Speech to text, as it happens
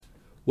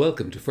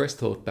Welcome to First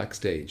Thought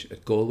Backstage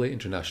at Galway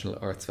International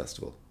Arts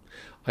Festival.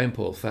 I am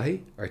Paul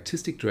Fahy,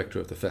 Artistic Director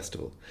of the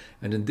festival,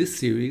 and in this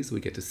series we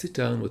get to sit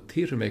down with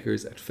theatre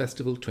makers at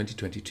Festival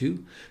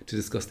 2022 to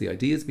discuss the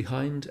ideas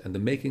behind and the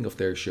making of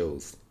their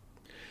shows.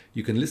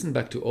 You can listen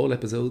back to all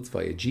episodes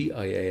via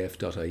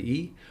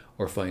giaf.ie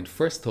or find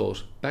First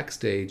Thought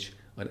Backstage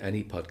on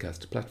any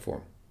podcast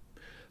platform.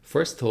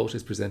 First Thought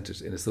is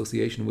presented in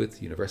association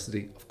with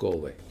University of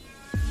Galway.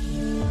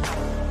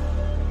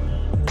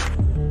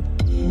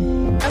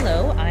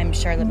 Hello, I'm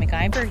Charlotte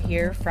McIver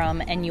here from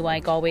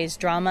NUI Galway's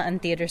Drama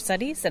and Theatre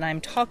Studies, and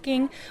I'm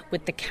talking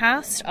with the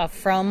cast of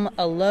From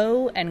a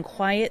Low and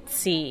Quiet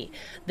Sea,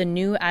 the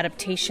new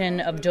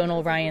adaptation of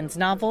Donal Ryan's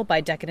novel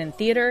by Decadent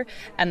Theatre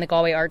and the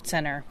Galway Arts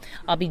Centre.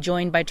 I'll be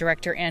joined by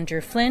director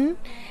Andrew Flynn,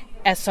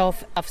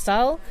 Esaf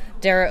Afzal,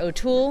 Dara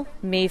O'Toole,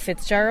 Mae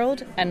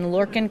Fitzgerald, and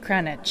Lorcan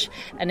Cranich.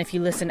 And if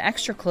you listen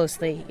extra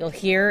closely, you'll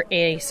hear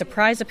a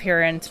surprise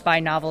appearance by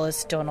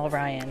novelist Donal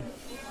Ryan.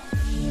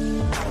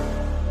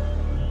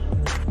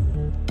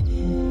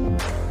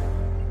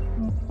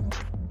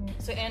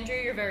 So Andrew,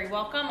 you're very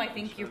welcome. I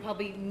think you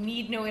probably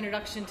need no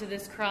introduction to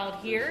this crowd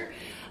here.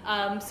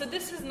 So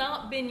this has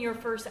not been your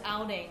first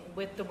outing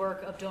with the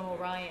work of Donal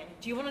Ryan.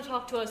 Do you want to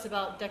talk to us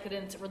about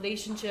Decadent's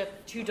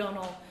relationship to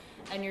Donal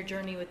and your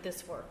journey with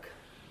this work?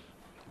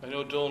 I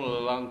know Donal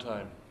a long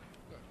time.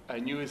 I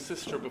knew his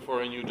sister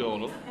before I knew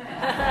Donal.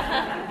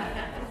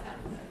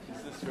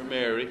 His sister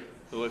Mary,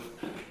 who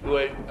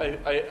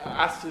I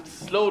asked to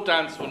slow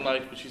dance one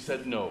night, but she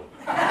said no.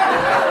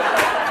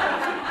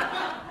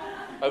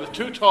 I was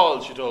too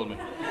tall, she told me.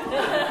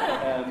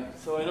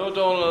 So I know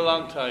Donal a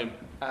long time,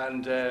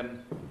 and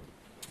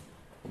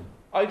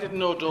I didn't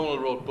know Donal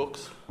wrote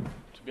books,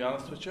 to be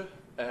honest with you.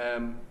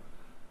 And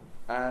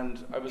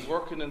I was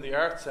working in the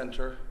Arts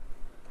Centre,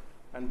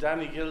 and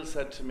Danny Gill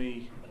said to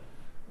me,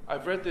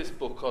 I've read this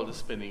book called The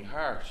Spinning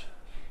Heart,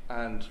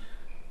 and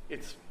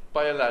it's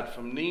by a lad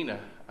from Nina.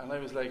 And I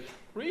was like,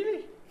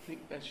 really?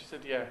 And she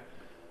said, yeah.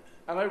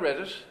 And I read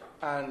it,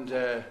 and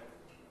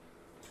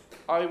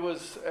I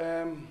was...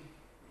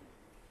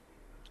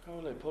 how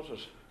will I put it?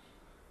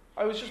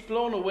 I was just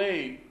blown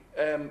away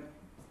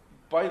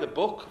by the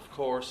book, of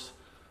course,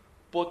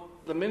 but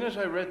the minute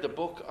I read the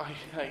book,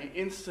 I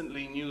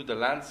instantly knew the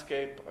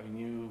landscape.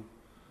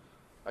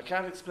 I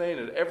can't explain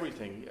it,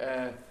 everything.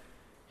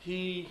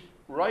 He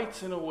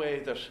writes in a way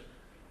that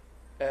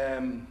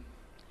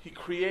he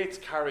creates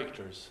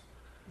characters.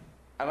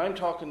 And I'm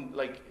talking,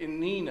 like in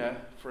Nina,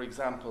 for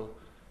example,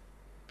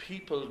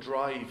 people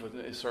drive in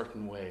a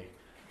certain way.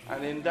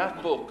 And in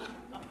that book,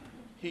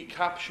 he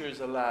captures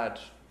a lad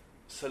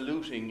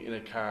saluting in a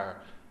car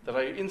that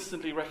I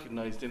instantly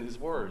recognised in his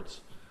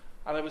words.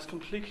 And I was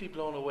completely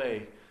blown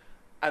away.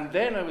 And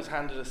then I was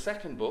handed a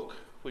second book,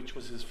 which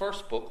was his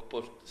first book,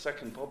 but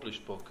second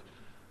published book.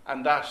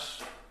 And that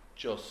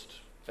just,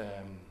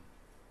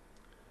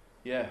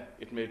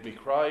 it made me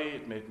cry,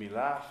 it made me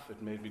laugh,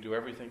 it made me do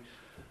everything.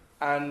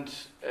 And,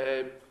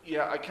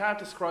 I can't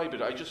describe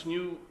it. I just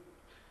knew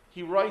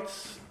he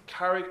writes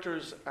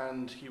characters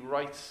and he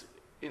writes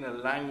in a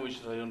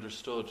language that I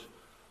understood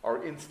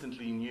or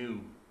instantly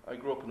knew. I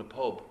grew up in a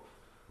pub,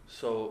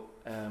 so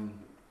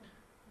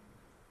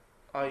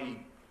I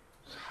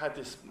had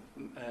this,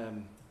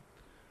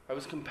 I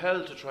was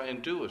compelled to try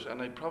and do it,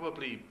 and I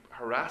probably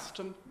harassed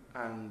him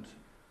and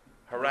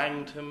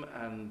harangued him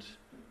and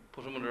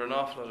put him under an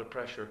awful lot of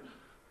pressure,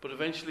 but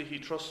eventually he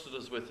trusted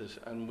us with it,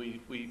 and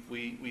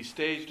we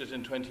staged it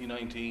in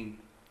 2019.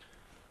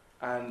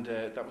 And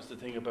that was the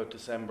thing about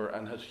December,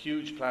 and had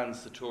huge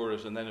plans to tour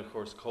it, and then of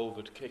course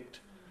COVID kicked.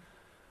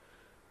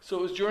 So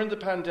it was during the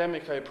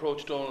pandemic I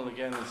approached Donal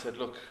again and said,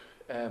 look,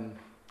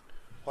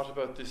 what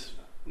about this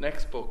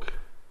next book?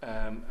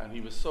 And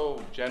he was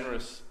so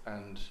generous,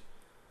 and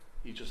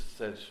he just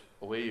said,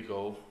 away you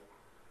go.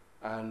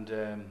 And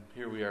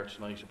here we are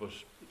tonight. But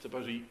it's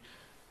about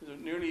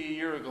nearly a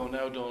year ago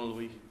now, Donal,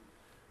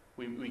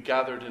 we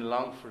gathered in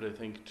Longford, I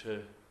think,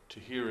 to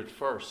hear it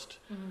first.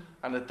 Mm-hmm.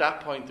 And at that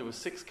point there were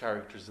 6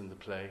 characters in the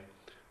play,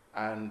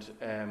 and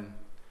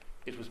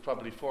it was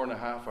probably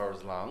 4.5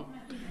 hours long.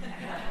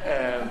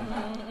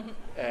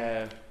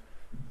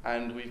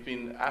 And we've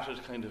been at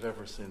it kind of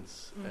ever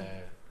since,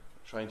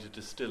 trying to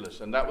distill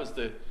it. And that was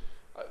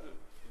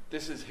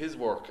this is his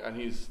work, and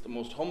he's the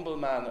most humble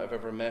man I've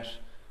ever met.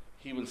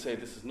 He will say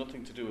this has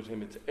nothing to do with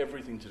him, it's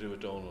everything to do with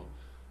Donal,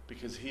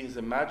 because he has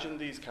imagined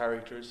these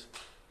characters,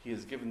 he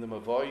has given them a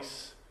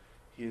voice,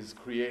 he has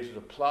created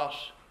a plot.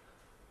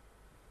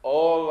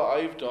 All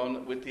I've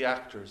done with the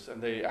actors,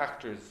 and the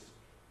actors,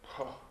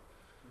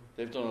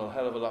 they've done a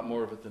hell of a lot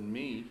more of it than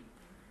me,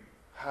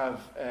 and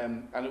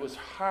it was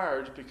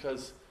hard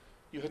because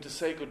you had to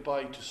say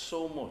goodbye to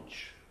so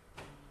much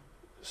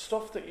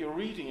stuff that you're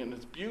reading, and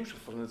it's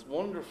beautiful and it's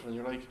wonderful, and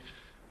you're like,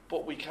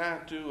 but we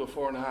can't do a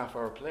 4.5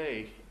 hour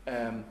play.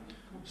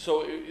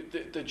 So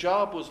the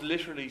job was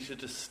literally to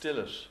distill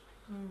it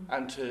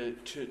and to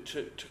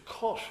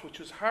cut, which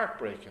was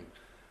heartbreaking.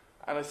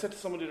 And I said to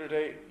someone the other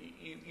day,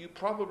 you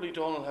probably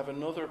don't have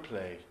another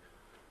play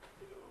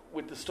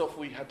with the stuff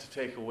we had to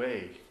take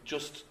away.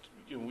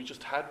 We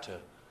just had to.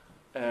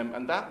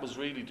 And that was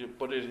really,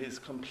 but it is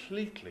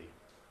completely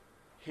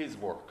his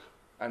work,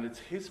 and it's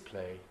his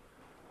play,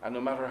 and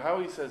no matter how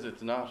he says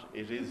it's not,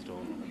 it is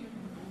done.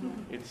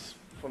 It's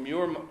from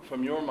your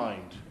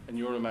mind and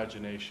your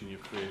imagination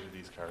you've created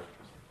these characters.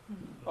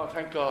 Oh,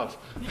 thank God.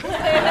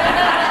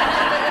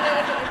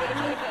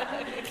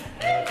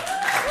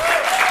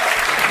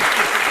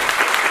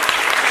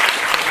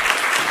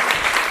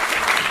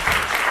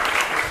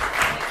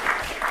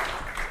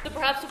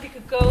 Perhaps if we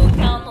could go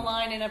down the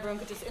line and everyone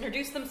could just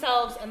introduce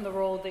themselves and the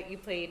role that you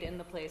played in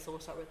the play. So we'll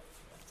start with...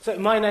 So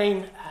my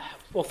name...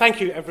 well,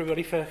 thank you,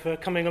 everybody, for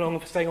coming along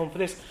and for staying on for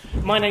this.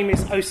 My name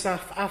is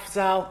Osaf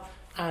Afzal,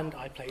 and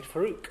I played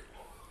Farouk.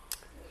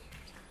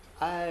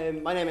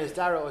 My name is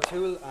Dara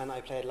O'Toole, and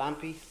I played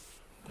Lampy.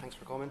 Thanks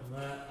for coming.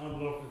 I'm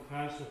Lachlan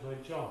Parrish, I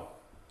played John.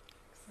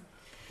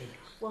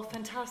 Well,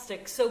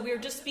 fantastic. So we were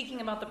just speaking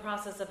about the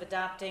process of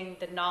adapting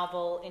the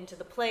novel into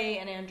the play,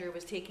 and Andrew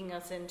was taking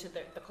us into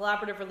the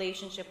collaborative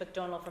relationship with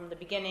Donal from the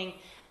beginning,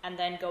 and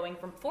then going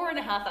from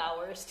 4.5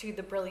 hours to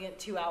the brilliant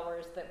 2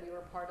 hours that we were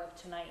part of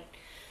tonight.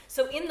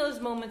 So in those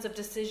moments of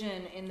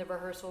decision in the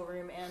rehearsal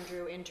room,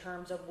 Andrew, in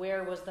terms of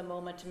where was the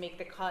moment to make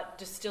the cut,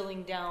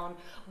 distilling down,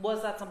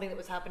 was that something that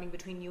was happening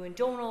between you and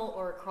Donal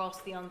or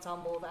across the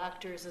ensemble of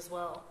actors as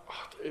well?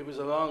 It was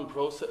a long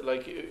process.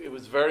 Like, it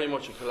was very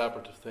much a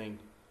collaborative thing.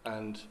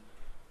 And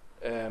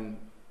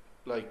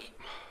like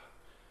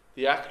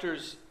the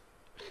actors,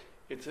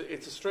 it's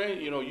a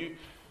strange,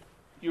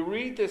 you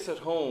read this at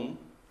home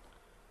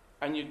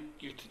and you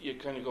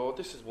kind of go, oh,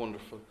 this is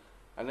wonderful,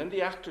 and then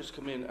the actors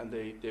come in and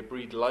they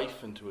breathe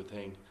life into a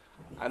thing,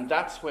 and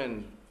that's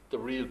when the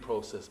real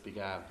process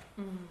began.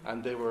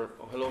 And they were,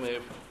 oh, hello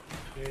Maeve.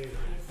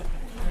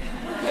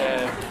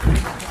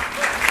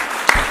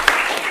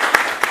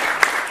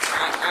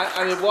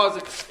 And it was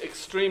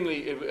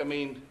extremely,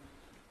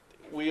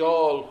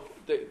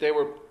 they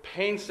were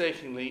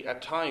painstakingly,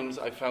 at times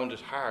I found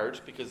it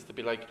hard, because they'd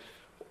be like,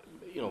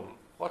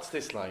 what's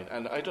this line?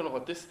 And I don't know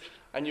what this,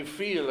 and you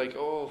feel like,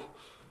 oh,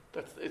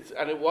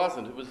 and it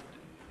wasn't.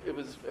 It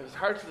was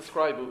hard to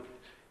describe.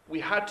 We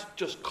had to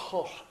just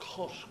cut,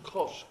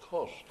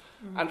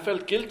 and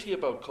felt guilty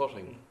about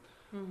cutting.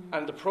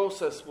 And the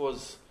process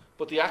was,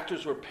 but the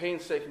actors were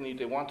painstakingly,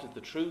 they wanted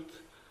the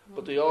truth,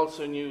 but they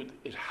also knew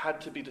it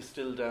had to be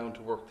distilled down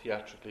to work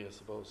theatrically, I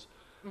suppose.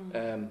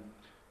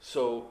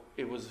 So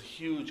it was a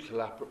huge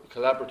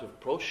collaborative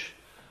push,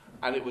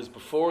 and it was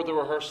before the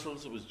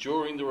rehearsals, it was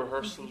during the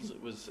rehearsals,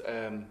 it was,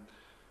 and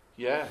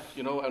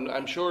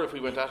I'm sure if we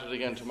went at it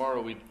again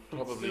tomorrow, we'd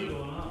probably...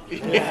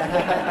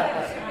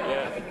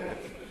 Yeah.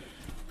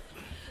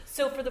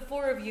 So for the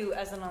four of you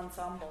as an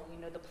ensemble,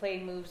 the play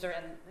moves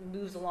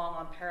along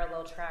on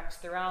parallel tracks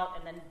throughout,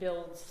 and then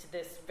builds to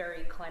this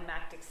very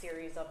climactic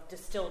series of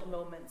distilled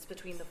moments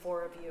between the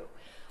four of you.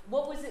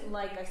 What was it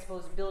like, I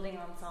suppose, building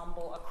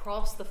ensemble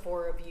across the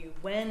four of you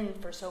when,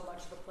 for so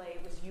much of the play,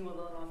 it was you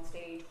alone on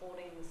stage,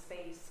 holding the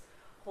space,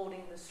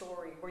 holding the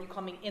story? Were you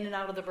coming in and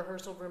out of the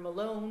rehearsal room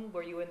alone?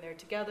 Were you in there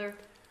together?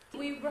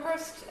 We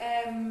rehearsed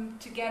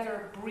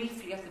together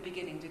briefly at the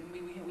beginning, didn't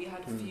we? We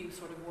had a few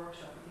sort of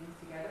workshop things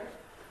together.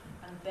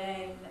 And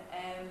then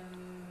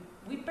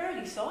we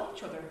barely saw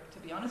each other, to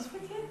be honest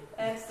with you.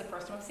 It's the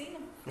first time I've seen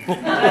him.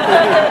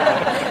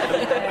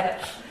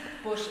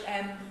 But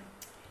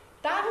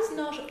that is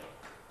not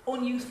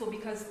unuseful,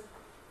 because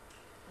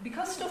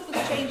stuff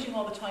was changing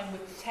all the time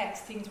with the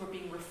text, things were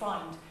being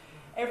refined.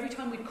 Every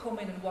time we'd come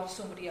in and watch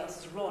somebody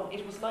else's run,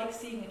 it was like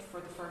seeing it for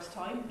the first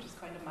time, which is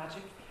kind of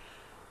magic.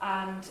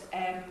 And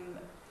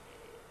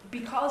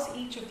because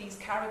each of these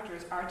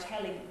characters are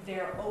telling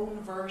their own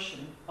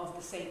version of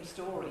the same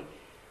story,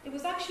 it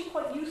was actually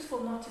quite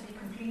useful not to be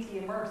completely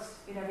immersed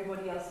in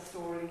everybody else's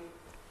story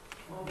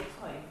all the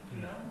time,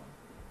 you know?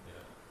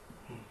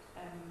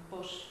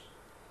 But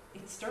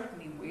it's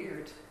certainly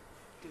weird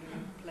doing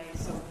a play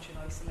so much in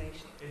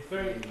isolation. It's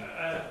very,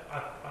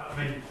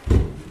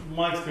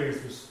 my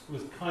experience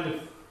was kind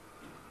of,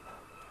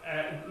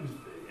 it was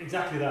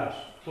exactly that,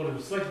 but it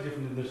was slightly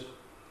different in that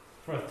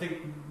for, I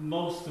think,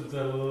 most of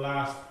the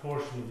last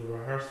portion of the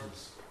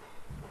rehearsals,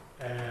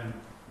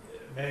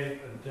 Maeve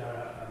and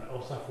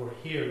Osaf were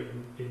here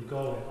in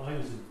Galway.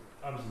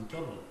 I was in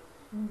Dublin,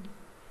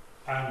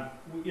 and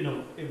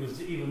it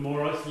was even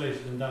more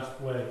isolated in that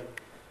way.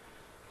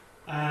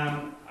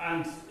 And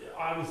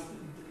I was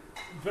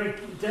very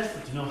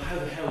desperate to know how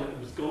the hell it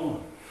was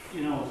going.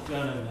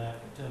 Down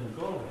in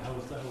Galway, how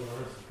was that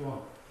rehearsal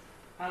going?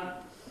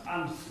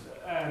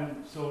 And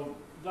so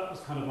that was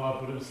kind of odd,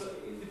 but it was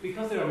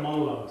because they are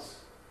monologues.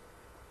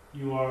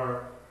 You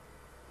are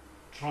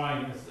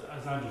trying,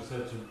 as Andrew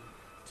said,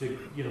 to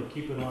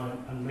keep an eye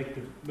and make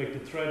the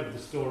thread of the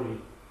story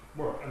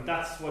work, and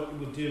that's what you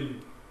would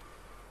do,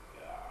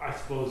 I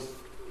suppose,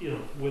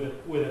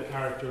 with a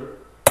character.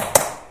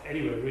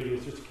 Anyway, really,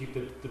 it's just to keep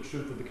the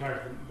truth of the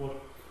character. But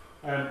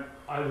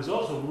I was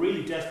also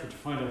really desperate to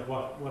find out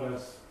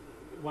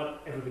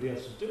what everybody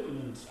else was doing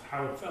and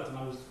how it felt, and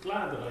I was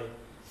glad that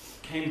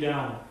came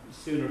down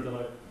sooner than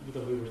I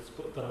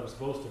was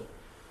supposed to.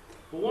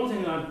 But one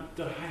thing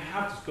that I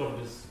have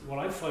discovered is what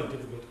I find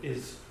difficult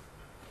is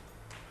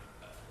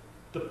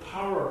the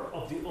power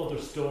of the other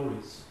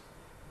stories.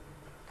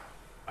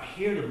 I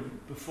hear them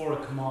before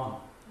I come on,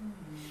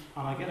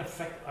 and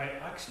I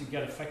actually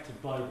get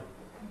affected by them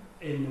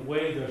in a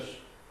way that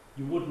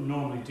you wouldn't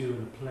normally do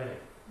in a play.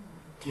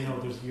 You know,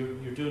 if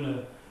you're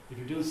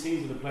doing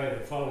scenes in a play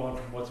that follow on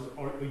from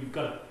or you've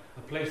got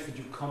a place that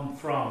you come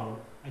from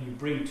and you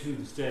bring to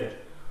the stage.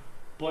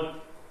 But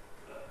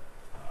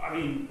I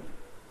mean,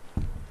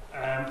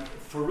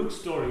 Farouk's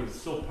story is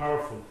so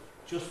powerful.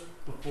 Just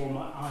before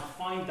I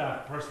find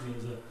that personally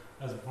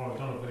as a performer, I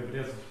don't know if anybody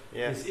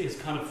else is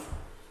kind of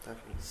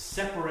Definitely.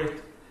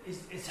 separate.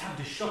 It's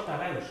having to shut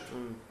that out,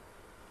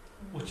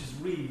 which is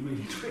really,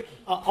 really tricky.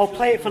 I'll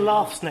play it for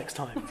laughs next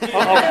time.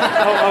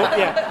 I'll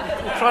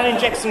try and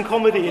inject some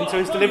comedy into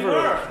his delivery.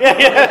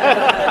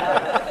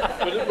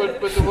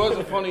 But there was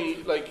a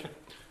funny, like,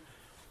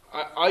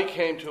 I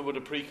came to it with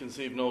a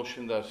preconceived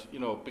notion that, you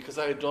know, because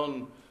I had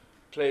done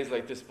plays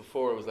like this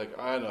before, it was like,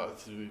 I know,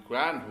 it's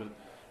grand.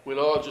 We'll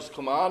all just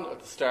come on at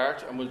the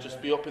start and we'll just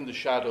be up in the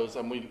shadows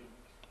and we'll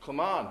come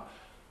on.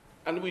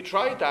 And we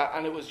tried that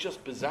and it was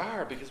just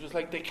bizarre because it was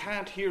like they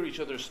can't hear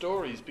each other's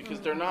stories because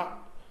they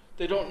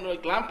don't,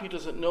 like, Lampy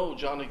doesn't know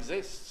John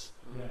exists.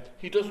 Yeah.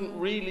 He doesn't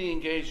really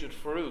engage with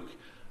Farouk.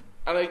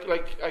 And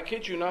I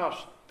kid you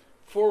not,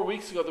 4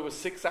 weeks ago there was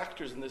 6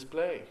 actors in this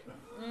play.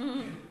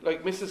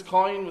 Like Mrs.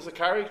 Coyne was a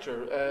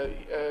character,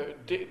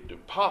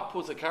 Pop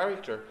was a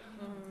character,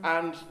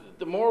 and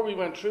the more we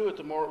went through it,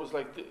 the more it was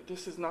like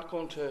this is not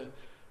going to.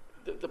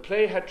 The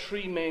play had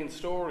 3 main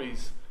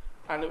stories,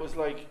 and it was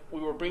like we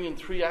were bringing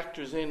 3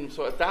 actors in.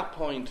 So at that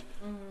point,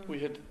 we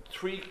had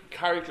 3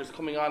 characters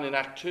coming on in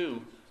Act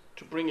 2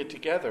 to bring it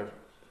together,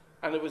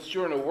 and it was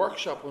during a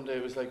workshop one day.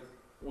 It was like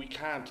we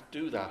can't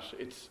do that.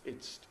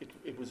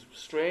 It was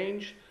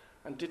strange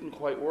and didn't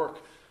quite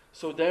work.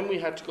 So then we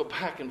had to go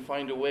back and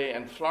find a way,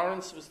 and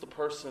Florence was the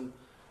person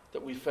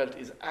that we felt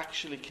is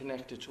actually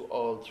connected to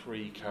all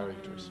 3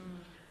 characters.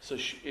 So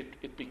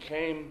it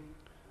became,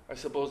 I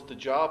suppose the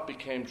job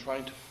became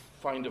trying to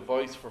find a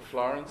voice for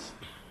Florence,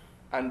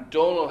 and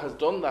Donal has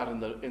done that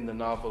in the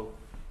novel,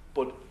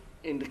 but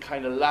in the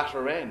kind of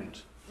latter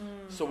end.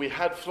 So we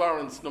had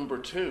Florence number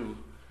 2,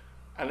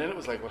 and then it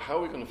was like, well, how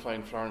are we going to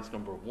find Florence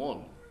number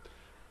 1?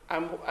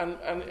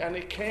 And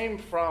it came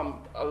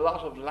from a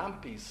lot of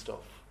Lampy's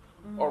stuff.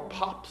 Or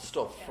Pop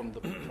stuff from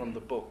the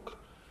book,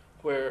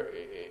 where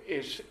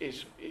it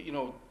you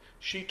know,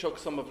 she took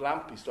some of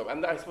Lampy's stuff,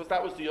 and I suppose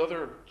that was the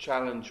other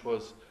challenge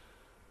was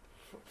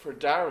for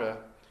Dara.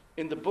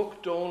 In the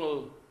book,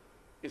 Donal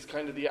is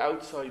kind of the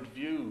outside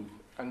view,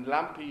 and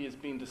Lampy is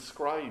being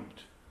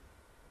described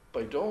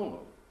by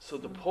Donal. So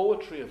the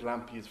poetry of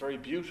Lampy is very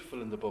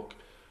beautiful in the book,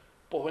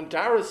 but when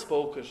Dara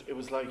spoke it, it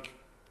was like,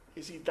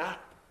 is he that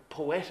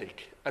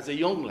poetic as a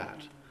young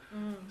lad?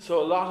 So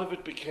a lot of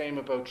it became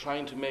about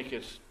trying to make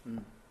it,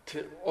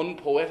 to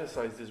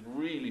unpoeticize this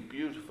really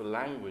beautiful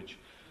language,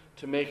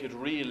 to make it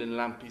real in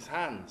Lampy's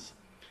hands.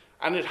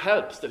 And it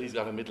helps that he's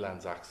got a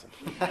Midlands accent.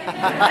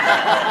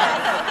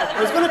 I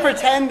was going to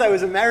pretend I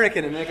was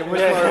American and make it much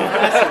more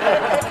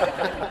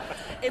impressive.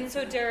 And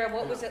so, Dara,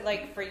 what was it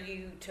like for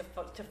you to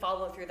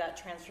follow through that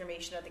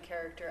transformation of the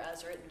character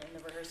as written in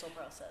the rehearsal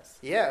process?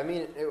 Yeah, I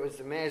mean, it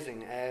was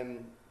amazing.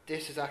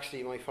 This is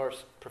actually my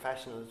first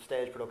professional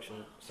stage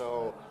production,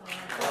 so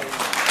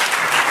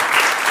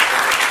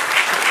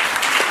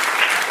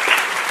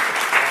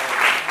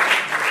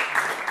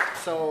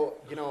so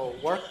you know,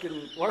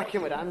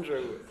 working with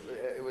Andrew,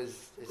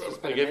 it's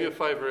just been I gave you a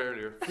 $5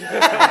 earlier.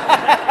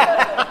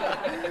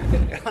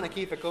 I want to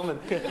keep it coming.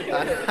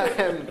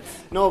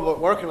 No, but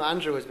working with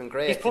Andrew has been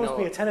great. He's promised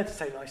me a tenner to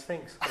say nice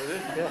things.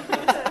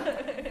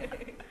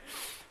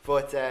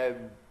 But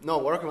no,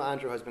 working with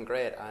Andrew has been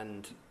great,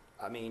 and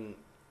I mean,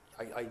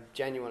 I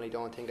genuinely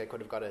don't think I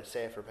could have got a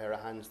safer pair of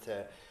hands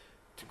to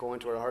go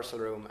into a rehearsal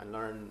room and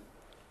learn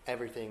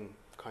everything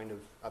kind of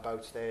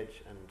about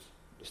stage and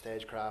the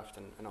stagecraft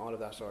and all of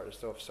that sort of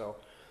stuff. So,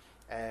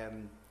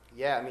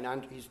 yeah, I mean,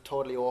 he's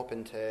totally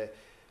open to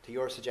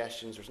your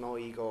suggestions. There's no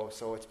ego.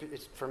 So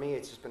it's for me,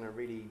 it's just been a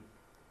really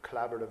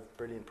collaborative,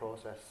 brilliant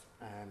process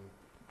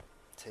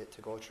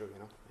to go through, you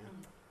know. Yeah.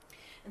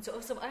 And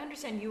so I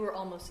understand you were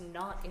almost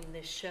not in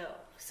this show.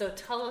 So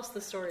tell us the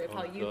story of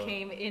how you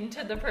came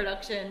into the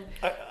production.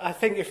 I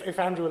think if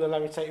Andrew will allow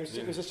me to say,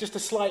 it was just a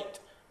slight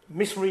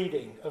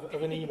misreading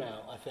of an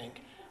email, I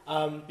think.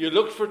 You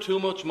looked for too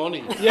much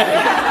money.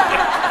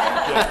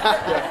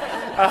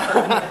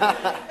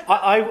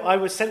 I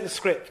was sent the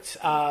script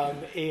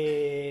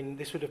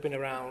this would have been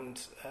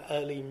around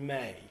early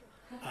May,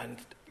 and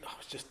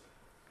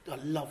I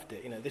loved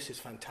it. You know, this is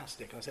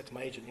fantastic. And I said to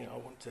my agent, you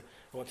know,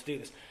 I want to do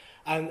this.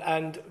 And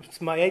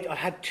I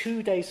had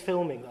 2 days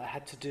filming that I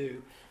had to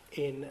do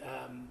in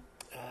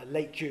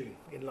late June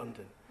in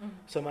London.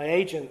 So my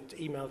agent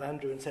emailed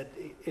Andrew and said,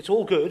 it's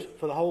all good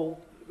for the whole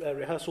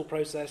rehearsal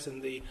process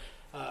and the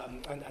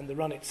and the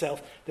run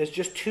itself. There's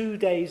just 2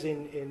 days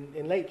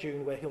in late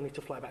June where he'll need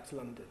to fly back to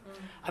London.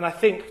 And I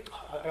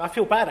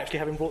feel bad actually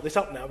having brought this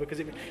up now, because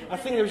I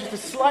think there was just a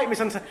slight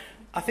misunderstanding.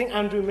 I think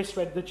Andrew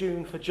misread the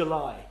June for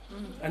July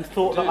and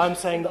thought that I'm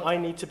saying that I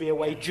need to be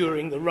away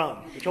during the run,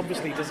 which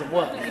obviously doesn't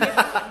work.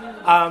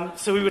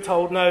 So we were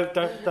told, no,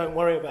 don't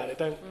worry about it,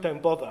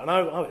 don't bother. And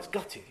I was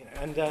gutted, you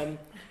know.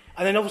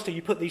 And then obviously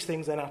you put these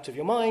things then out of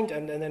your mind,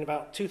 and then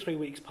about 2-3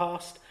 weeks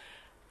passed.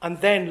 And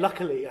then,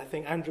 luckily, I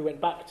think Andrew went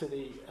back to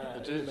the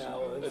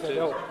email and said,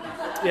 "Oh,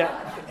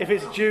 yeah, if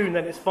it's June,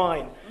 then it's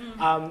fine."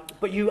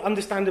 But you,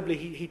 understandably,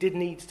 he did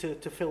need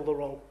to fill the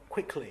role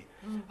quickly,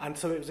 and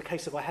so it was a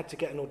case of I had to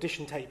get an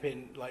audition tape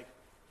in like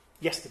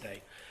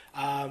yesterday.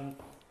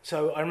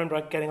 So I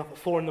remember getting up at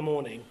 4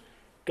 a.m,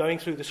 going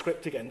through the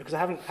script again, because I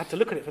haven't had to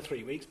look at it for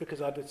 3 weeks,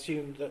 because I'd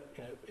assumed that,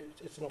 you know,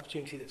 it's an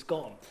opportunity that's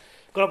gone.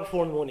 Got up at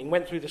 4 a.m,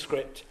 went through the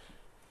script,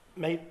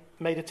 made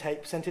a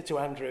tape, sent it to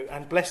Andrew,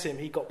 and bless him,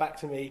 he got back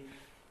to me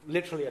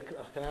literally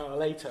an hour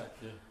later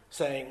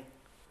saying,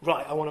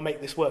 right, I want to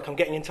make this work, I'm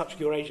getting in touch with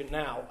your agent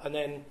now. And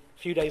then a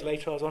few days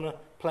later I was on a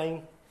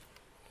plane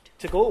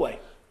to Galway.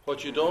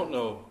 What you don't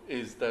know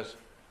is that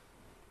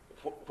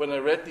when I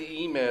read the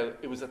email,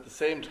 it was at the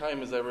same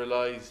time as I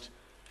realised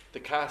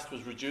the cast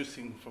was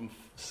reducing from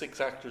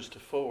 6 actors to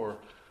 4,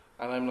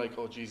 and I'm like,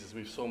 oh Jesus,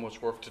 we've so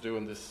much work to do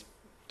in this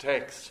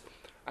text.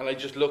 And I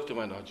just looked and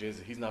went, oh,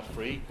 Jesus, he's not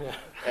free.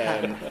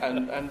 And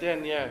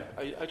then,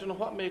 I don't know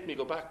what made me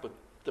go back, but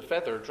the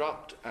feather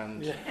dropped. And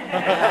But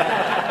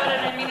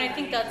I mean, I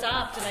think that's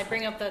apt, and I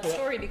bring up that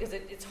story because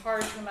it's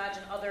hard to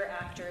imagine other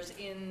actors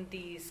in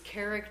these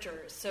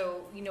characters.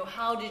 So, you know,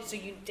 and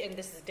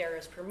this is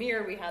Dara's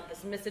premiere, we had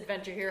this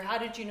misadventure here. How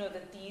did you know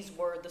that these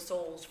were the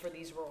souls for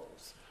these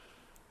roles?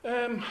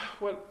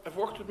 Well, I've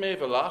worked with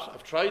Maeve a lot.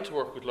 I've tried to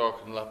work with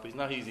Lorcan a lot, but he's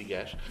not easy to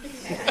get.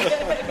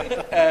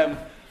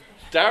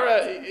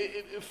 Dara,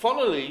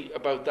 funnily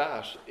about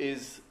that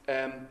is,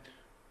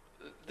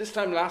 this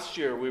time last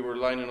year we were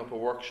lining up a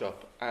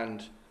workshop,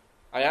 and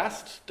I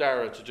asked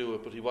Dara to do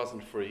it, but he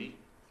wasn't free.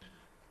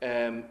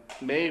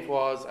 Maeve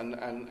was, and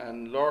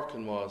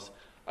Lorcan was.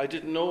 I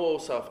didn't know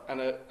Osaf,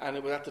 and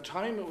it was, at the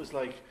time it was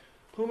like,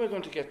 who am I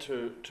going to get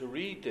to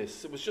read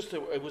this? It was just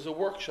it was a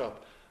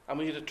workshop, and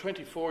we had a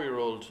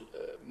 24-year-old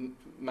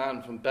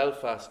man from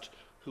Belfast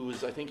who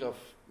was, I think, of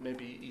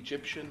maybe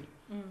Egyptian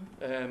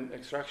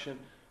extraction.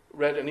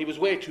 Read, and he was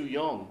way too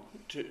young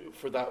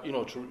for that, you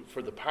know,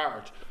 for the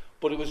part.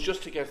 But it was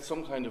just to get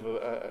some kind of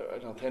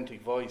an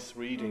authentic voice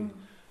reading.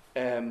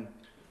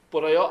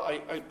 But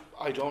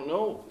I don't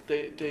know.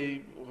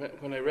 They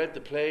when I read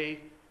the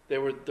play, they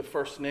were the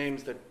first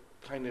names that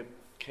kind of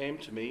came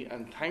to me.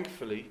 And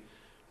thankfully,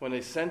 when I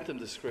sent them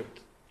the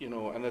script, you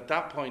know, and at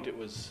that point it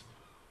was.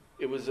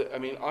 I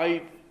mean,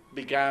 I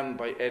began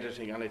by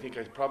editing, and I think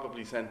I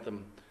probably sent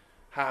them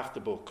half the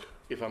book,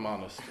 if I'm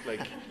honest.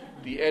 Like,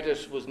 the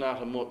edit was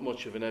not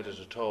much of an edit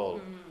at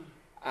all.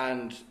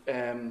 And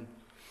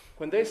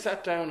when they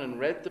sat down and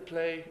read the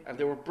play, and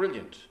they were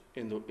brilliant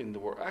in the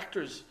work.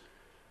 Actors,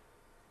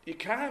 you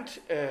can't,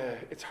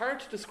 it's hard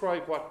to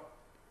describe what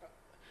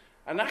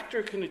an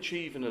actor can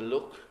achieve in a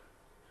look,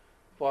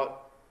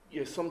 what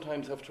you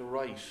sometimes have to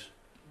write.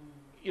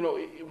 You know,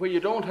 where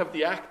you don't have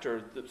the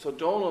actor, so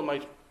Donal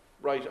might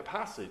write a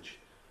passage,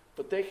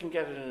 but they can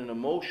get it in an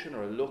emotion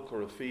or a look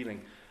or a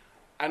feeling.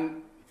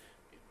 And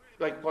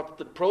like what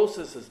the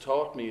process has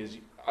taught me is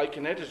I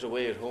can edit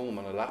away at home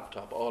on a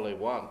laptop all I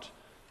want.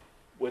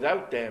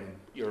 Without them,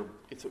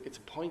 it's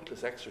a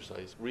pointless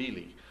exercise,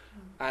 really.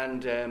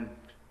 And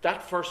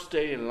that first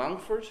day in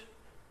Longford,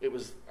 it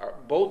was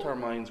both our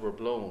minds were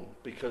blown,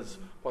 because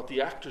what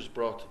the actors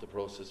brought to the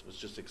process was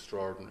just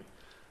extraordinary.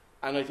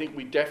 And I think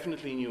we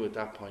definitely knew at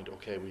that point,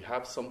 okay, we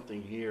have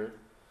something here.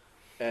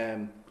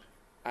 And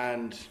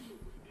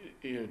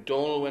you know,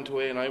 Donal went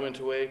away and I went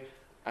away,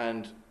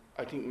 and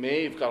I think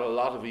Maeve got a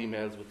lot of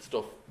emails with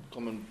stuff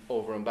coming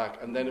over and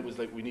back. And then it was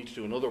like, we need to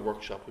do another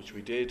workshop, which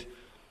we did.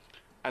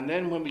 And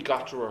then when we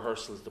got to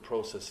rehearsals, the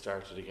process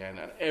started again,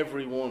 and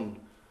everyone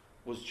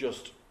was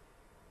just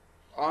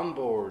on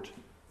board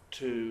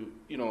to,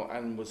 you know,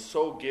 and was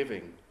so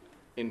giving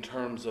in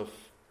terms of,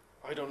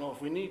 I don't know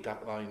if we need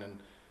that line, and,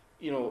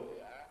 you know,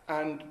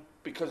 and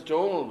because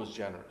Donal was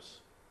generous,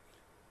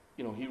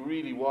 you know, he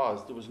really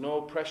was. There was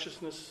no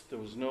preciousness, there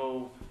was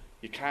no,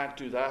 you can't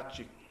do that.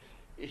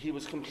 He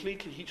was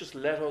completely, he just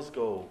let us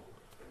go.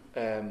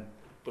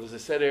 But as I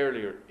said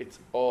earlier, it's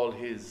all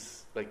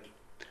his, like,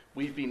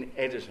 we've been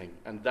editing,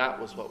 and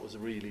that was what was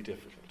really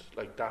difficult.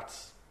 Like,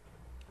 that's,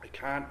 I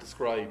can't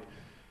describe.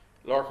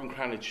 Lorcan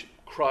Cranach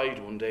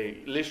cried one day,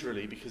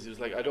 literally, because he was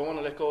like, I don't want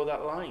to let go of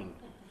that line.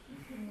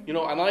 You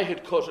know, and I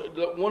had cut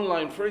one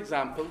line, for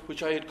example,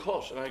 which I had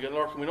cut, and I go,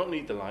 Lorcan, we don't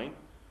need the line.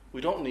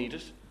 We don't need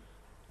it.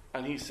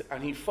 And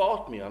he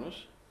fought me on it,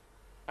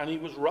 and he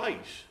was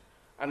right.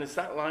 And it's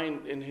that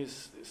line in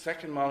his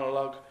second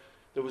monologue,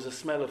 there was a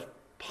smell of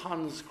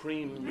Pond's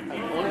cream and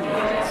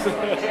onions.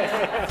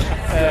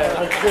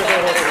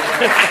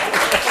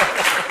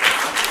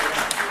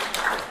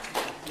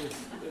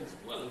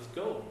 Well, it's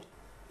gold.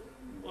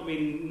 I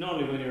mean,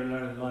 normally when you're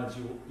learning lines,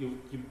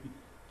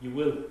 you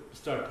will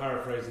start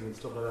paraphrasing and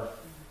stuff like that.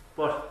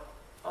 But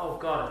oh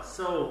god,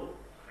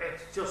 it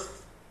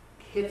just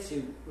hits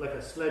you like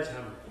a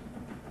sledgehammer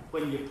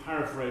when you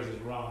paraphrase it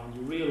wrong and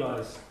you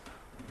realise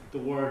the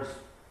words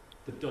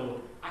that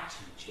Donald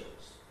actually chose.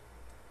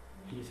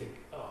 And you think,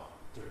 oh,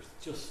 there's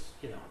just,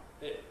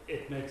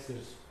 it makes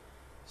it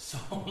so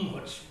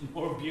much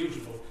more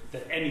beautiful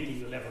than anything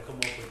you'll ever come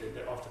up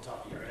with off the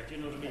top of your head. You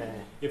know what I mean?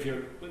 If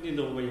you're,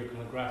 where you're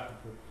kind of grasping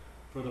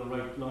for the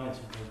right lines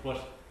sometimes. But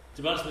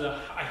to be honest with you,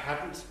 I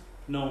hadn't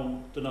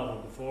known the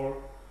novel before.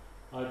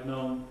 I'd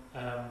known,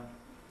 I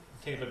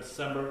think about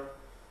December,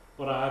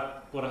 but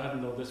I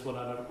hadn't known this one.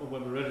 And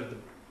when we read it,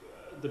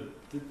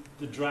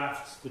 the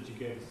drafts that you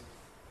gave us,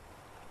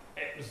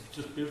 it was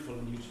just beautiful,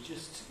 and you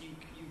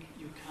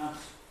can't.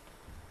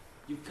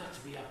 You've got to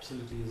be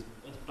absolutely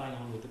as bang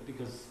on with it,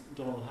 because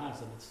Donald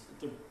has, and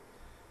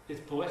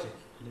it's poetic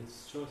in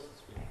its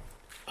choices.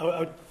 I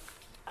would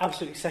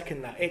absolutely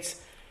second that.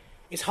 It's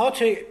hard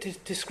to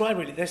describe,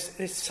 really.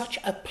 There's such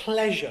a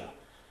pleasure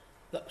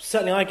that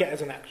certainly I get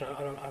as an actor,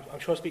 and I'm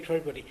sure I speak for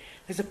everybody.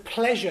 There's a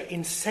pleasure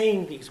in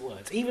saying these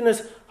words, even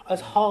as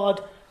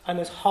hard and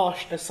as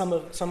harsh as some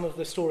of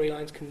the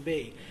storylines can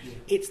be. Yeah.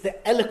 It's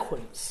the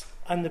eloquence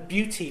and the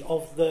beauty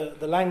of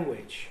the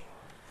language.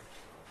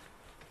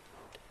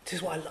 This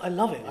is what I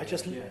love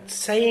it.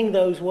 Saying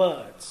those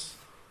words.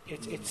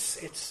 It's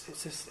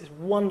this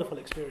wonderful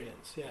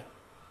experience. Yeah.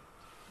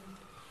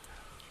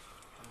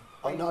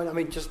 Oh no! I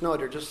mean,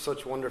 they're just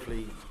such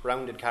wonderfully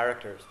rounded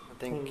characters. I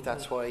think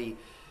that's why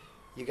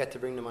you get to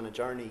bring them on a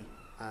journey.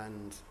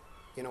 And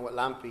with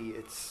Lampy,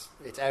 it's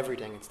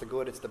everything. It's the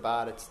good, it's the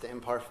bad, it's the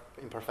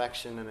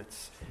imperfection, and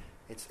it's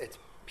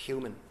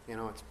human.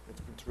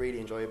 It's really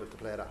enjoyable to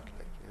play that.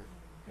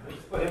 Can I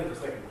just put in for a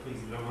second, please,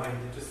 if you don't mind,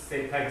 and just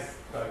say thanks,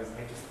 guys.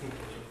 I just think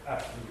that you're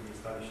absolutely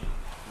astonishing.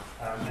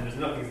 And there's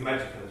nothing as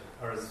magical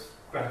or as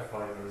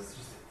gratifying or as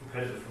just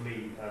incredible for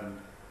me to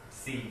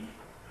see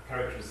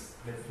characters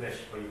made flesh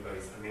by you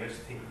guys. I mean, I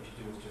just think what you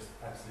do is just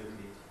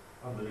absolutely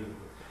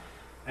unbelievable.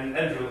 And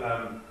Andrew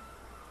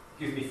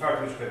gives me far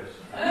too much credit.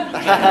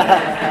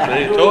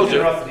 I told you.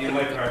 Generosity on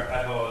my part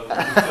at all.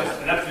 It's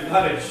just an absolute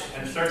knowledge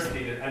and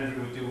certainty that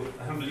Andrew would do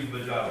an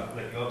unbelievable job,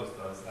 like he always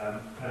does.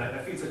 And I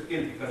feel so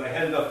guilty because I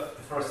held up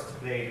the first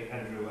play that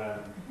Andrew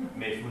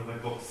made from one of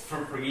my books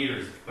for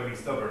years by being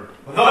stubborn.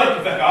 Well, no, I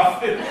can back off.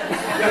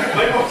 That's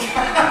my book.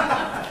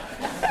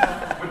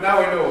 But now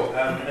I know,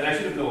 and I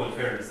should have known in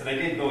fairness, and I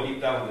did know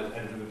deep down that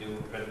Andrew would do an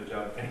incredible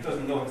job. And he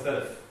doesn't know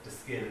himself the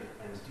skill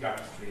and the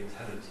artistry and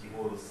talent he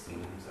holds in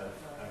himself.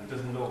 He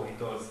doesn't know what he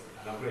does,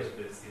 and how great it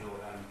is,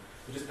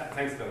 So just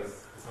thanks,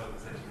 guys. That's all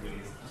essentially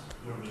really is.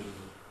 We're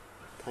unbelievable.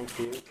 Thanks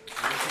to you.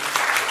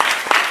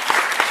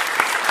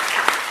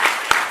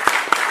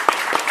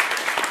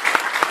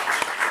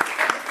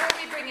 Before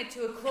we bring it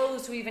to a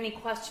close, do we have any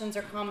questions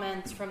or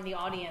comments from the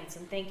audience?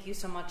 And thank you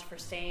so much for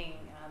staying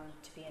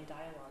to be in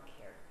dialogue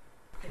here.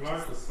 Can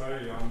I just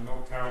say, I'm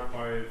knocked out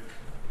by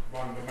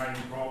one of the main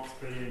props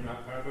being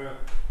that feather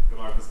that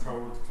I was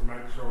told to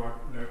make sure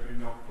nobody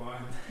knocked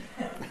blind.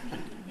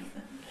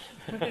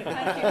 Thank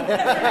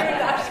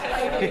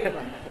you.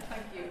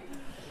 Thank you.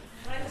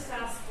 Can I just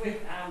ask,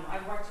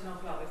 I've worked an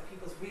awful lot with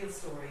people's real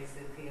stories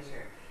in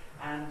theatre,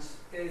 and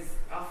there's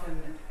often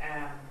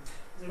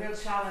there's a real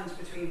challenge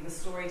between the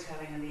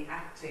storytelling and the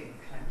acting,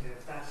 kind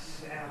of, that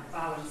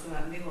balance and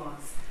that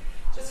nuance.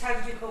 Just how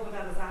did you cope with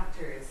that as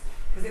actors?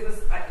 Because it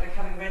was, like,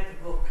 having read the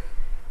book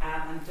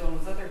and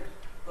Donald's other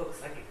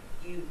books,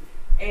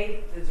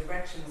 the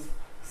direction was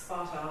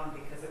spot on,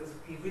 because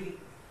he really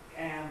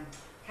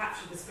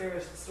captured the spirit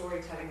of the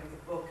storytelling of the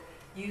book,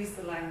 used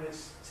the language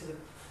to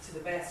the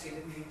best. You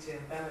didn't need to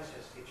embellish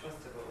it. You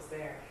trusted what was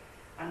there.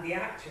 And the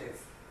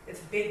actors,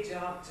 it's a big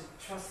job to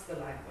trust the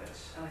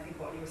language. And I think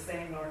what you were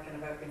saying, Lorcan,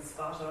 about being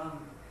spot on,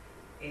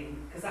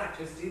 because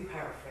actors do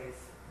paraphrase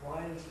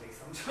wildly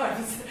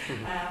sometimes.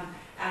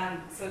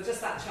 And so just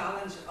that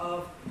challenge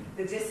of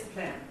the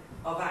discipline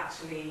of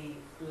actually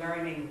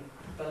learning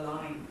the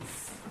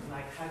lines,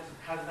 like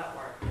how did that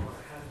work, or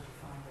how did you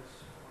find it?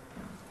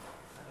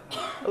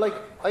 I don't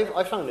know.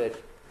 I found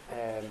it,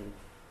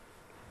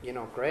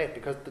 great,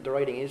 because the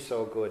writing is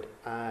so good,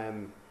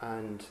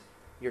 and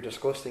you're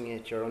discussing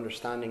it, you're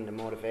understanding the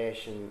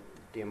motivation,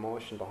 the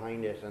emotion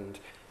behind it, and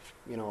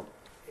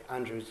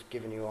Andrew's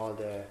giving you all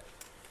the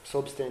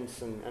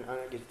substance, and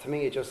to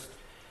me it just,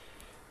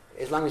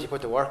 as long as you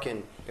put the work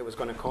in, it was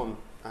going to come,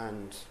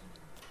 and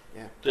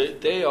yeah.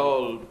 They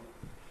all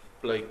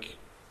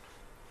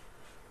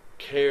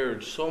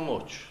cared so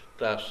much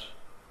that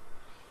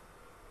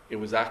it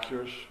was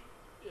accurate.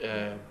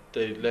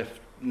 They left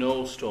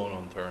no stone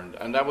unturned,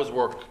 and that was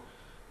work.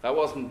 That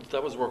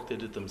was work they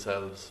did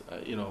themselves.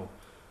 We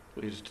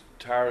had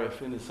Tara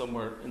Finn is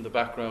somewhere in the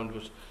background,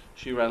 but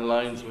she ran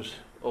lines with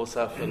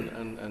Osaf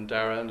and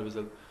Dara, and there was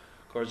a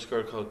gorgeous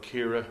girl called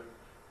Kira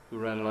who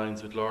ran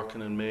lines with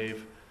Lorcan and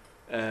Maeve.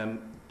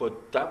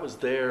 But that was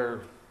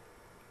their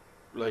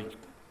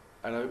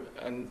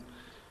and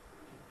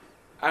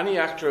any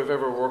actor I've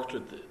ever worked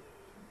with,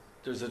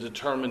 there's a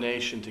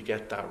determination to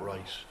get that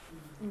right,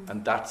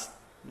 and that's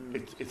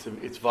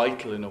it's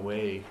vital in a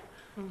way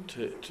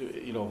to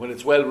when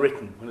it's well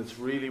written, when it's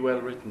really well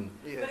written.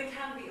 Yeah. But it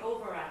can be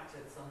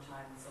overacted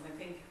sometimes, and I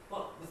think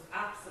what was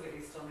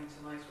absolutely stunning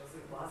tonight was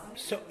it wasn't.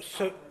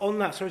 So on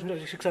that, sorry,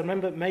 because I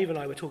remember Maeve and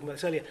I were talking about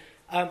this earlier.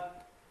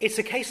 It's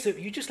a case that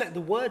you just let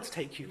the words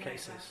take you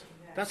places. Exactly,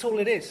 yeah. That's all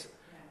it is.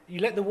 You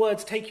let the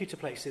words take you to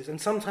places, and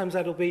sometimes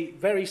that'll be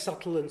very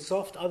subtle and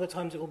soft. Other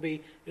times it'll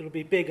be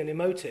big and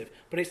emotive.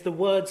 But it's the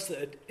words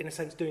that are, in a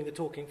sense, doing the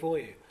talking for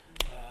you.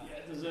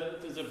 There's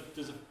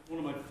a one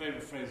of my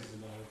favourite phrases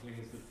in that, I think,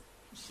 is that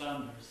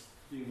Sanders,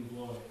 the young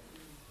boy,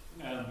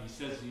 he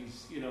says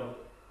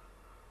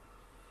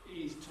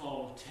he's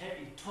tall,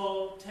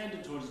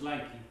 tended towards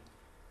lanky,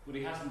 but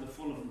he hasn't the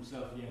full of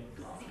himself yet.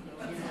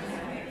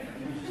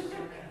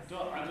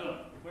 I don't know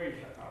where you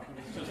get that, but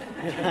it's just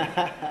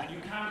you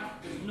can't.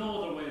 There's no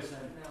other way of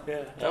saying it.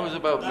 Yeah. That was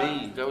about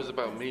me. That was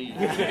about me. I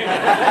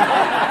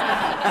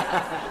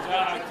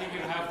think you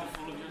have the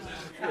full of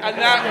yourself. And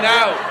now,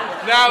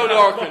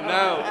 Lorcan,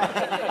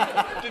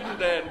 now. Didn't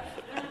then.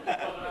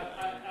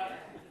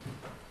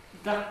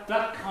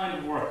 That kind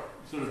of work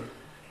sort of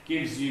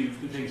gives you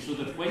the thing, so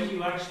that when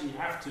you actually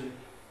have to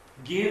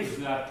give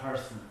that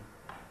person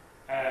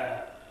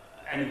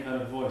any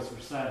kind of voice or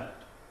sound,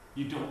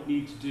 you don't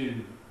need to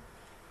do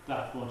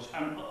that much.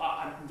 And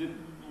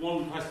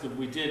one question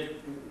we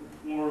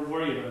were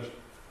worried about,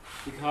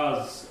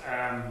 because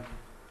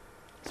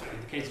in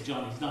the case of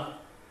John,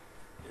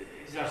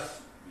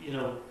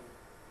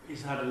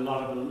 he's had a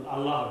lot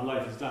of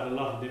life. He's had a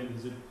lot of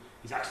living.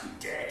 He's actually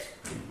dead,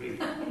 really.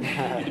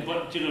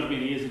 But do you know what I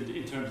mean? He is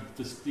in terms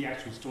of the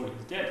actual story.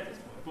 He's dead at this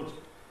point.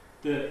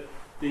 But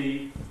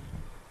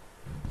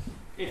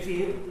if he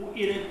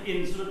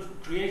in sort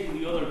of creating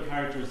the other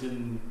characters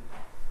in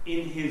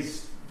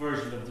his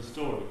version of the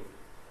story,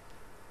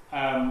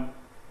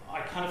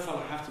 I kind of felt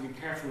I have to be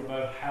careful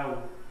about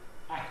how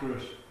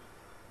accurate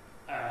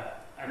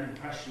an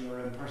impression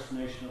or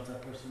impersonation of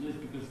that person is,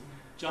 because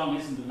John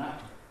isn't an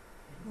actor,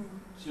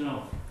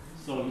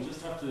 so you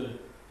just have to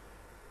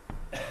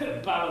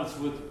balance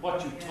with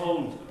what you've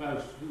told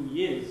about who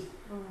he is,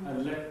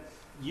 and let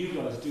you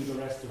guys do the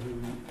rest of who you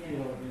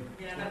know what I mean.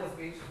 Yeah, that was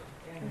beautiful.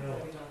 Yeah.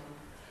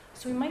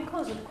 So we might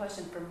close with a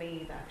question for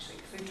Maeve, actually.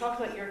 So we talked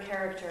about your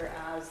character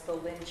as the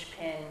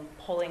linchpin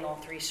pulling all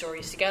three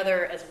stories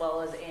together, as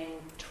well as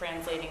in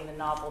translating the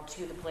novel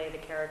to the play, the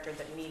character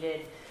that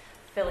needed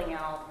filling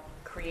out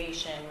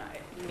creation,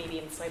 maybe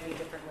in slightly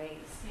different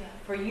ways. Yeah.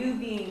 For you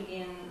being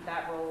in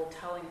that role,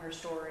 telling her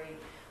story,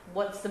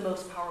 what's the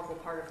most powerful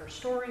part of her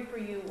story for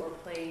you, or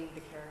playing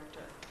the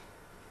character?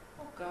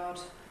 Oh God.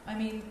 I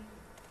mean,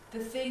 the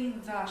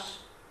thing that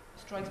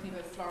strikes me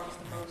about Florence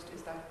the most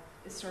is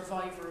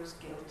survivor's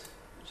guilt,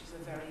 which is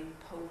a very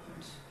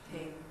potent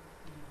thing.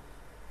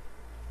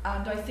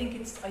 And I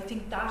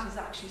think that is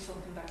actually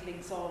something that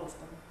links all of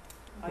them.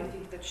 I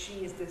think that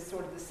she is the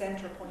sort of the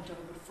centre point of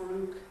it, but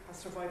Farouk has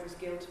survivor's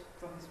guilt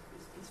from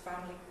his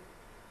family.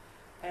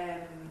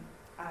 And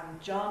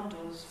John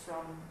does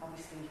from,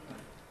 obviously,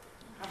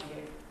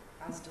 Javier,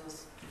 as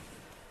does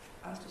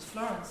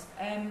Florence.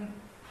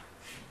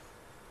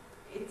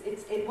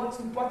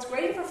 What's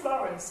great for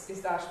Florence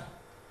is that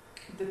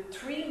the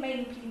three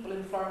main people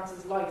in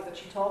Florence's life that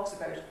she talks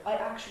about, I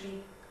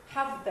actually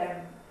have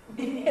them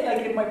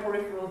in my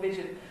peripheral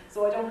vision,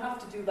 so I don't have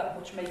to do that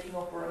much making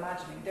up or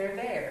imagining. They're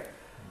there.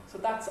 So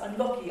I'm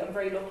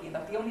very lucky in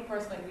that the only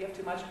person we have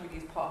to imagine really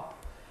is Pop.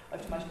 I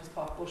have to imagine is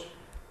Pop, but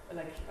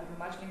I'm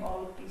imagining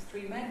all of these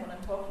three men when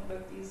I'm talking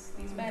about these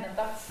men, and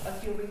I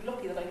feel really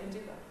lucky that I can do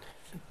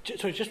that.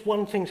 Sorry, just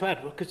one thing to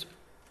add, because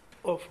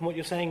from what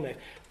you're saying, Maeve,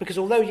 because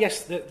although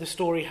yes, the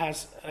story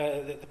has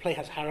the play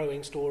has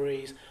harrowing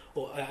stories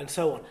and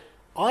so on,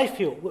 I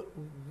feel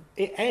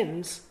it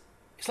ends.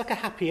 It's like a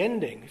happy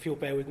ending, if you'll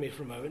bear with me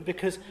for a moment,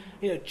 because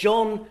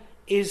John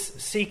is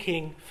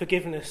seeking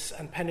forgiveness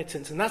and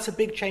penitence, and that's a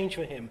big change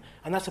for him,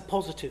 and that's a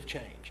positive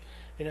change.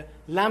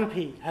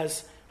 Lampy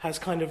has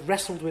kind of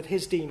wrestled with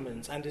his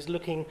demons and is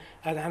looking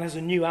and has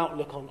a new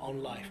outlook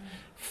on life.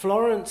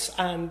 Florence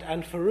and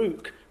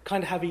Farouk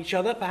kind of have each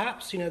other,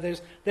 perhaps.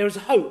 There's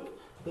hope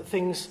that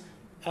things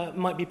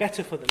might be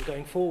better for them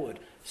going forward.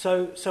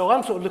 So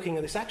I'm sort of looking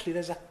at this. Actually,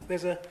 there's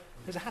a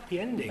happy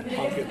ending. I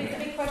mean, the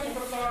big question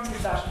for Florence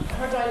is that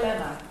her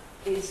dilemma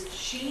is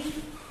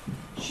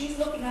she's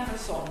looking at her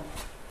son,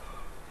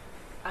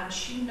 and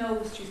she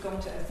knows she's going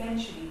to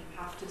eventually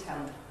have to tell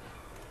him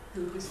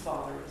who his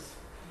father is.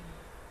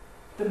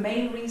 The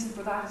main reason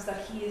for that is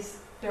that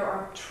there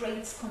are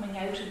traits coming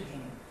out in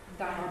him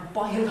that are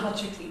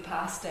biologically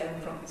passed down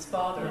from his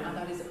father, and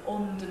that is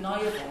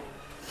undeniable.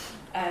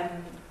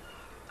 And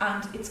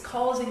it's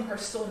causing her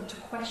son to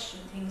question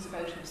things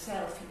about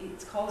himself.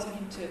 It's causing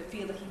him to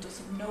feel that he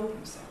doesn't know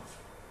himself.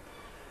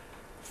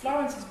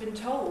 Florence has been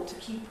told to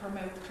keep her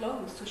mouth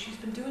closed, so she's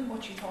been doing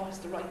what she thought is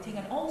the right thing,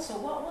 and also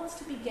what wants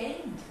to be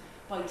gained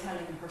by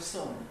telling her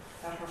son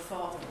that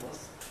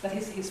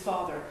his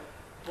father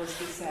was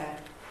this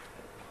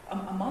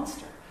a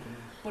monster.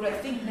 But I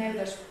think now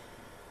that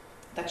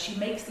that she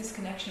makes this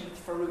connection with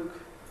Farouk,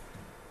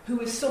 who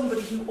is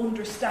somebody who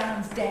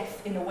understands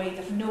death in a way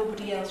that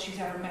nobody else she's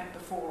ever met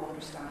before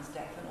understands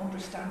death, and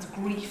understands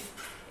grief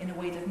in a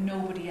way that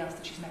nobody else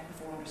that she's met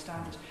before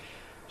understands it.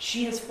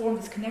 She has formed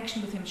this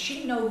connection with him.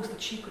 She knows that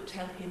she could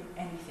tell him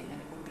anything and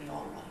it would be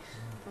all right.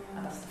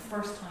 And that's the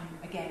first time,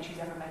 again, she's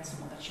ever met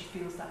someone that she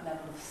feels that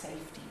level of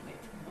safety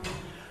with.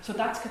 So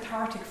that's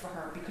cathartic for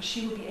her, because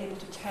she will be able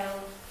to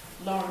tell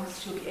Lawrence,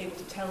 she'll be able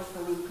to tell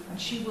Farouk, and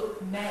she will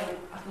now,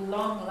 at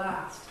long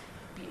last,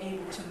 be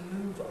able to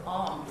move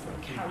on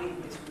from carrying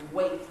this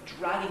weight,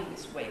 dragging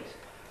this weight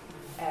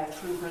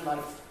through her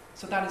life.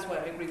 So that is why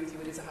I agree with you,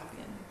 it is a happy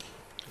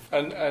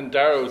ending. And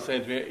Darrow was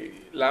saying to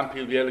me, Lampy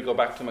will be able to go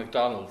back to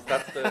McDonald's.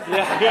 That's the...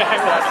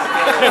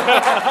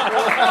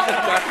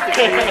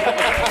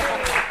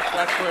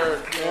 That's where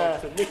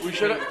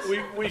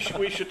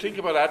we should think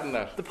about adding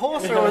that. The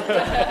poster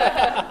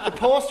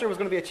was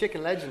going to be a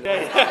chicken legend.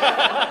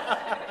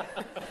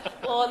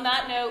 Well, on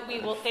that note, we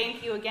will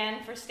thank you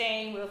again for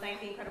staying. We will thank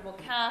the incredible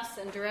cast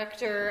and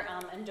director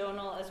and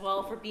Donal as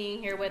well for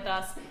being here with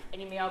us. And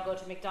you may all go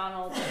to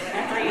McDonald's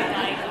every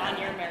night on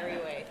your merry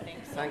way.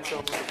 Thanks so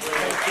much. Thanks so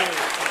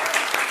much.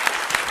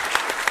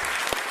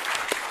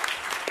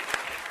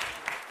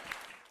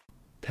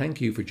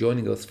 Thank you for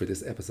joining us for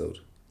this episode.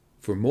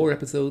 For more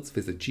episodes,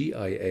 visit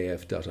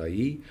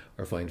giaf.ie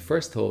or find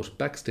First Thought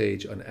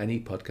backstage on any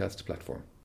podcast platform.